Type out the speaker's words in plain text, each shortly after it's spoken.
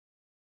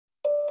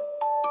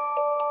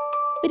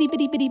bitty,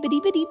 bitty, bitty, bitty,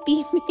 bitty,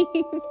 bitty.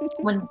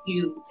 When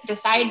you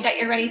decide that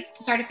you're ready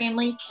to start a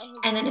family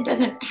and then it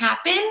doesn't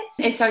happen,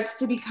 it starts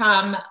to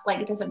become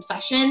like this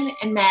obsession.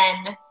 And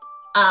then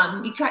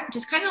you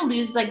just kind of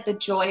lose like the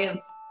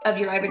joy of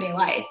your everyday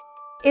life.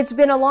 It's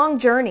been a long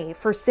journey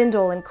for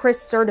Sindel and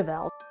Chris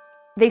Sertiveld.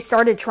 They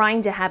started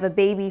trying to have a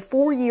baby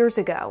 4 years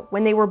ago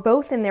when they were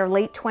both in their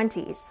late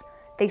 20s.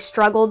 They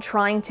struggled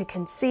trying to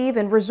conceive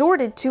and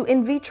resorted to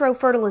in vitro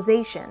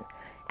fertilization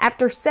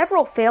after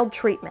several failed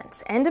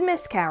treatments and a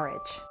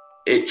miscarriage.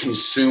 It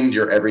consumed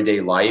your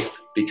everyday life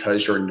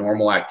because your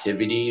normal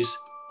activities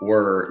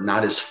were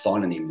not as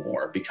fun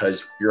anymore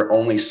because your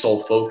only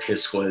sole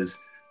focus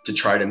was to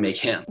try to make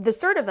him. The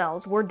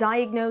Sertivelds were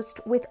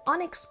diagnosed with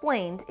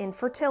unexplained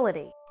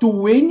infertility.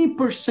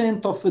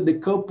 20% of the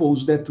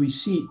couples that we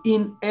see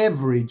in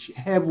average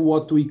have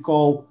what we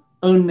call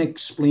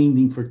unexplained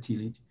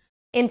infertility.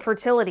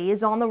 Infertility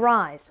is on the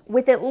rise,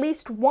 with at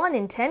least 1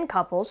 in 10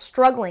 couples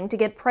struggling to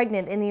get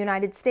pregnant in the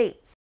United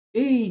States.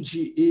 Age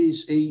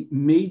is a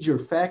major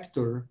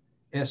factor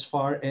as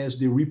far as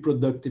the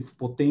reproductive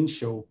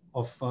potential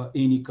of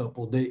any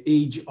couple, the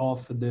age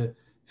of the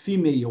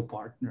female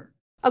partner.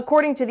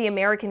 According to the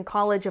American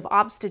College of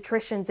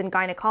Obstetricians and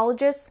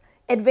Gynecologists,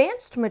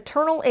 advanced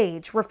maternal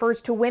age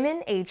refers to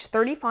women aged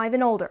 35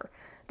 and older.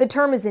 The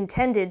term is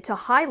intended to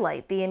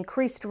highlight the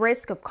increased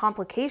risk of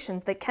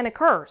complications that can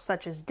occur,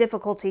 such as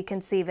difficulty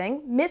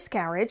conceiving,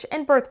 miscarriage,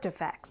 and birth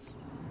defects.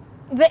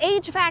 The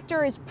age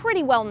factor is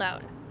pretty well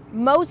known.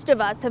 Most of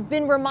us have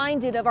been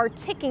reminded of our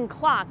ticking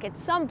clock at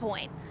some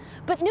point,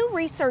 but new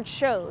research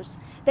shows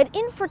that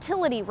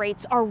infertility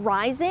rates are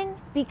rising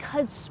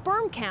because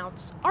sperm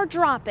counts are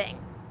dropping.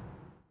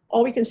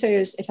 All we can say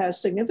is it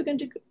has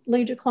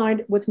significantly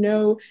declined with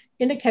no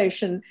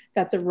indication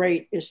that the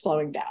rate is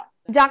slowing down.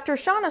 Dr.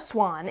 Shanna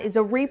Swan is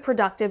a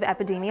reproductive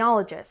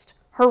epidemiologist.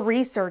 Her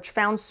research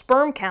found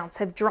sperm counts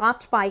have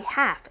dropped by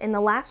half in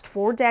the last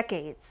 4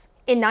 decades.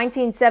 In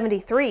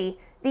 1973,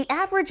 the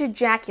average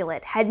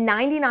ejaculate had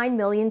 99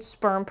 million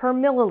sperm per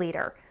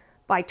milliliter.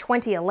 By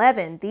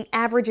 2011, the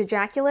average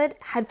ejaculate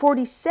had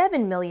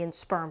 47 million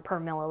sperm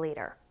per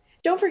milliliter.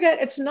 Don't forget,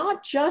 it's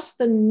not just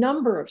the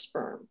number of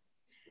sperm.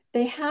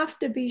 They have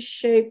to be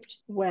shaped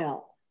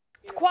well.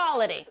 It's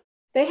quality.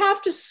 They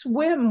have to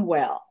swim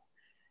well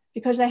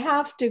because they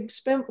have to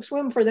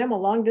swim for them a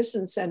long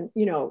distance and,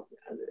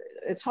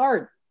 it's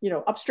hard,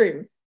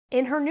 upstream.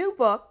 In her new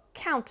book,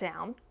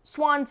 Countdown,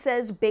 Swan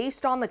says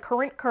based on the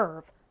current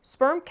curve,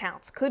 sperm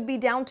counts could be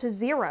down to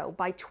 0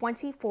 by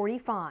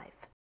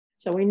 2045.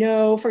 So we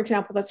know, for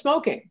example, that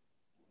smoking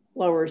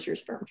lowers your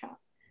sperm count.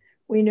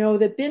 We know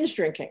that binge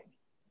drinking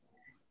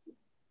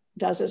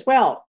does as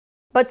well.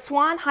 But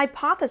Swan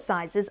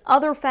hypothesizes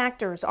other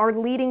factors are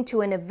leading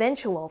to an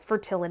eventual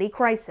fertility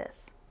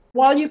crisis.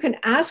 While you can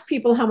ask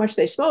people how much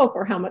they smoke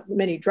or how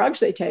many drugs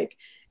they take,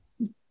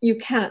 you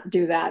can't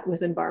do that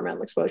with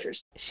environmental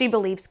exposures. She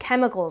believes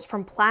chemicals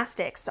from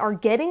plastics are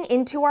getting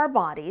into our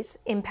bodies,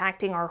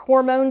 impacting our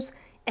hormones,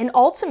 and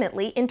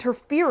ultimately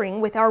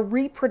interfering with our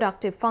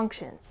reproductive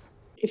functions.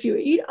 If you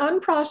eat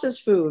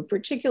unprocessed food,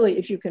 particularly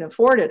if you can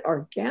afford it,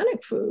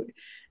 organic food,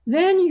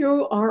 then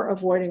you are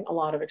avoiding a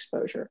lot of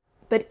exposure.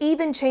 But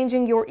even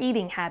changing your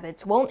eating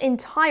habits won't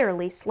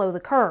entirely slow the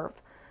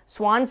curve.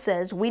 Swan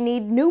says we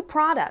need new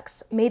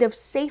products made of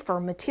safer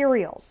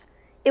materials.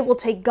 It will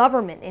take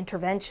government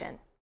intervention.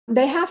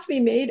 They have to be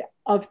made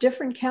of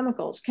different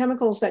chemicals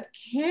that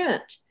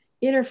can't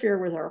interfere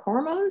with our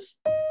hormones.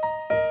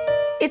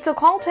 It's a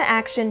call to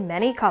action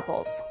many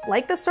couples,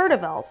 like the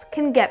Sertivelds,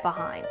 can get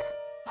behind.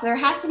 So there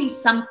has to be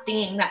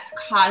something that's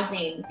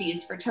causing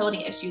these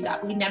fertility issues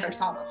that we never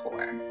saw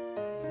before.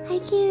 Hi,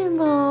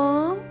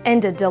 Cannibal.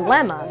 And a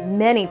dilemma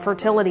many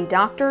fertility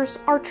doctors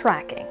are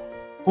tracking.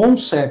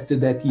 Concept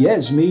that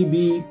yes,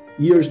 maybe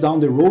years down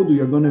the road we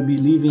are going to be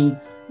living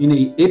in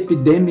an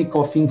epidemic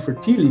of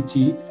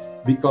infertility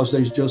because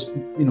there's just,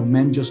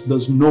 man just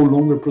does no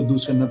longer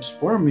produce enough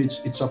sperm.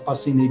 It's a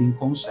fascinating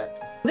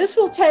concept. This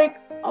will take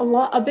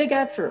a big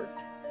effort.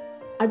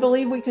 I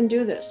believe we can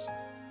do this.